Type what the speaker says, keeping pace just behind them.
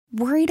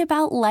Worried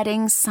about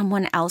letting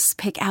someone else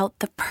pick out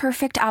the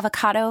perfect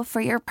avocado for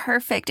your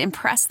perfect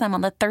impress them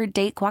on the third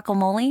date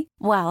guacamole?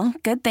 Well,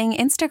 good thing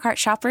Instacart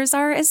shoppers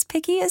are as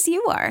picky as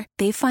you are.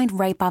 They find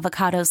ripe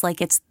avocados like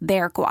it's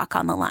their guac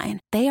on the line.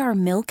 They are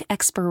milk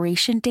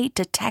expiration date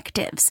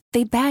detectives.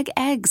 They bag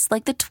eggs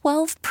like the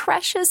 12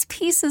 precious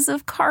pieces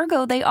of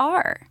cargo they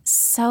are.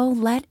 So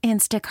let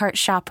Instacart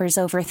shoppers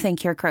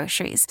overthink your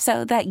groceries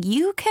so that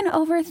you can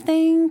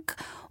overthink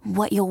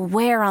what you'll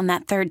wear on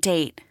that third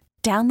date.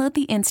 Download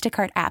the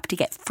Instacart app to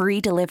get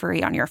free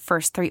delivery on your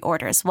first 3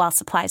 orders while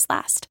supplies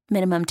last.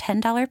 Minimum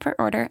 $10 per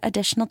order.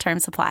 Additional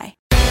terms apply.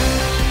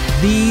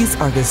 These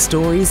are the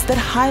stories that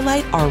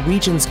highlight our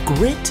region's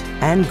grit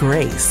and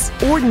grace.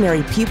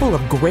 Ordinary people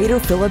of Greater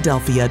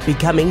Philadelphia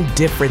becoming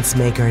difference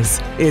makers.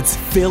 It's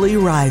Philly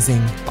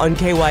Rising on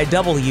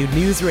KYW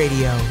News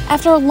Radio.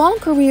 After a long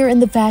career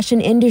in the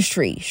fashion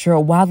industry,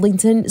 Cheryl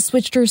Wadlington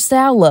switched her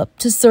style up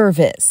to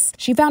service.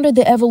 She founded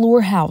the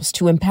Evoluer House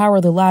to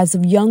empower the lives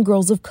of young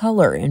girls of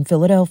color in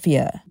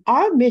Philadelphia.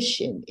 Our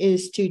mission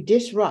is to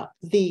disrupt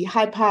the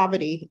high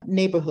poverty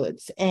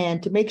neighborhoods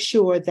and to make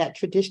sure that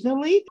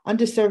traditionally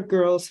underserved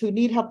girls who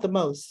need help the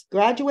most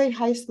graduate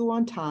high school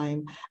on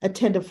time,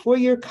 attend a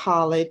 4-year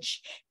college,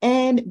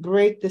 and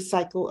break the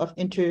cycle of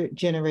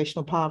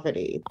intergenerational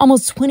poverty.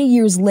 Almost 20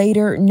 years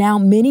later, now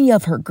many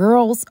of her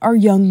girls are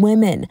young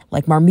women,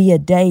 like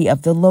Marmia Day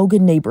of the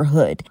Logan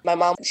neighborhood. My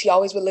mom, she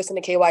always would listen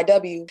to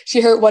KYW.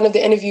 She heard one of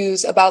the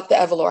interviews about the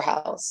Evoluer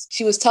House.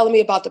 She was telling me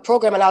about the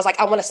program, and I was like,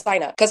 I want to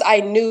sign up, because I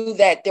knew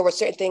that there were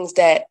certain things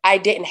that I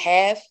didn't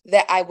have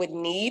that I would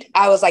need.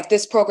 I was like,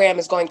 this program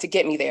is going to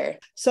get me there.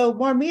 So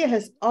Marmia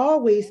has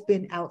always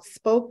been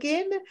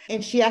outspoken,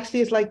 and she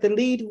actually is like the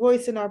lead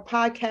voice in our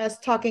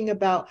podcast, talking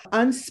about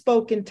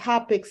unspoken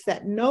topics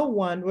that no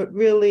one would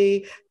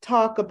really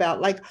talk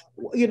about, like,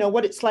 you know,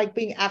 what it's like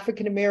being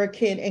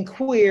African-American and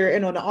queer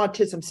and on the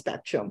autism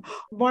spectrum.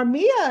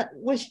 Marmia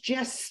was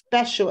just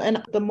special.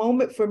 And the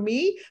moment for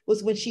me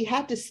was when she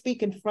had to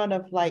speak in front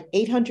of like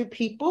 800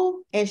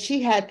 people, and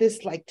she had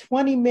this like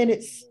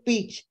 20-minute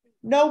speech,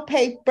 no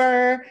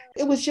paper.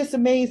 It was just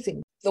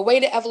amazing. The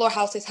way the Evoluer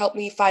House has helped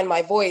me find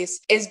my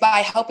voice is by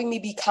helping me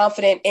be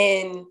confident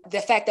in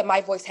the fact that my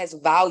voice has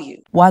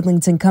value.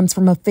 Wadlington comes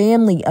from a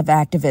family of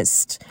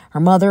activists. Her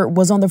mother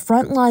was on the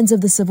front lines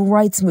of the civil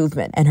rights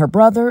movement, and her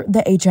brother,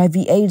 the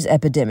HIV/AIDS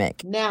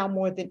epidemic. Now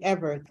more than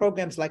ever,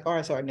 programs like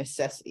ours are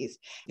necessities.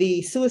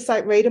 The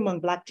suicide rate among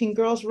Black teen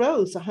girls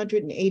rose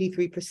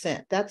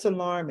 183%. That's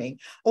alarming.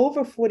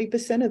 Over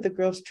 40% of the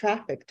girls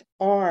trafficked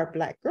are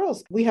Black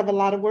girls. We have a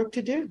lot of work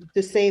to do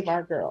to save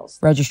our girls.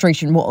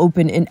 Registration will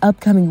open in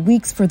upcoming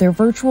weeks for their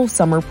virtual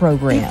summer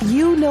program. If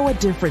you know a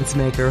difference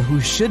maker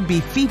who should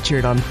be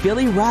featured on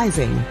Philly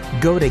Rising,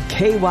 go to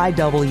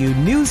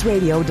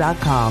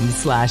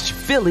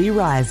kywnewsradio.com/Philly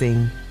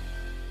Rising.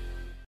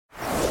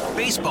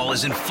 Baseball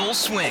is in full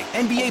swing.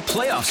 NBA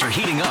playoffs are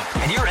heating up,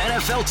 and your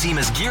NFL team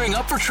is gearing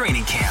up for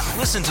training camp.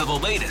 Listen to the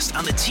latest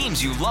on the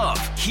teams you love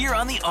here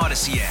on the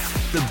Odyssey app.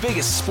 The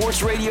biggest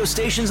sports radio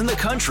stations in the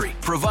country,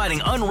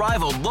 providing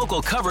unrivaled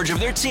local coverage of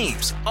their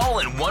teams, all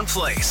in one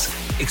place.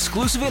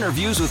 Exclusive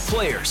interviews with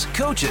players,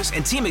 coaches,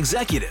 and team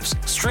executives,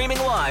 streaming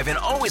live and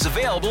always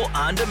available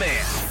on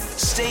demand.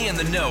 Stay in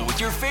the know with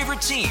your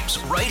favorite teams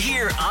right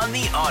here on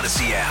the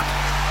Odyssey app.